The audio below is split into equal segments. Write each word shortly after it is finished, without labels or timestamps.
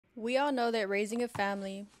We all know that raising a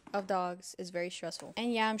family of dogs is very stressful.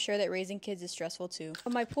 And yeah, I'm sure that raising kids is stressful too.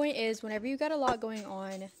 But my point is, whenever you got a lot going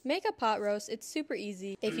on, make a pot roast. It's super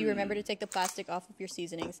easy if you remember to take the plastic off of your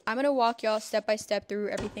seasonings. I'm gonna walk y'all step by step through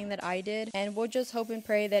everything that I did, and we'll just hope and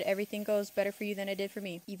pray that everything goes better for you than it did for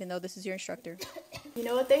me, even though this is your instructor. You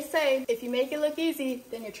know what they say, if you make it look easy,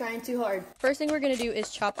 then you're trying too hard. First thing we're gonna do is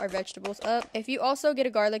chop our vegetables up. If you also get a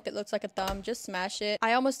garlic that looks like a thumb, just smash it.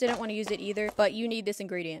 I almost didn't want to use it either, but you need this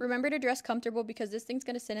ingredient. Remember to dress comfortable because this thing's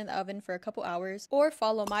gonna sit in the oven for a couple hours, or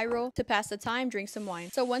follow my rule to pass the time, drink some wine.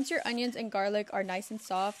 So once your onions and garlic are nice and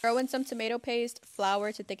soft, throw in some tomato paste,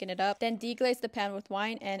 flour to thicken it up, then deglaze the pan with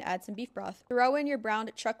wine and add some beef broth. Throw in your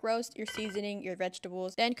browned chuck roast, your seasoning, your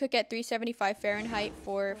vegetables, then cook at 375 Fahrenheit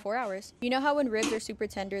for 4 hours. You know how when ribs are super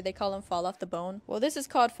tender, they call them fall off the bone? Well, this is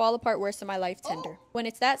called fall apart worse in my life tender. When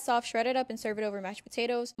it's that soft, shred it up and serve it over mashed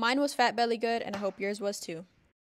potatoes. Mine was fat belly good, and I hope yours was too.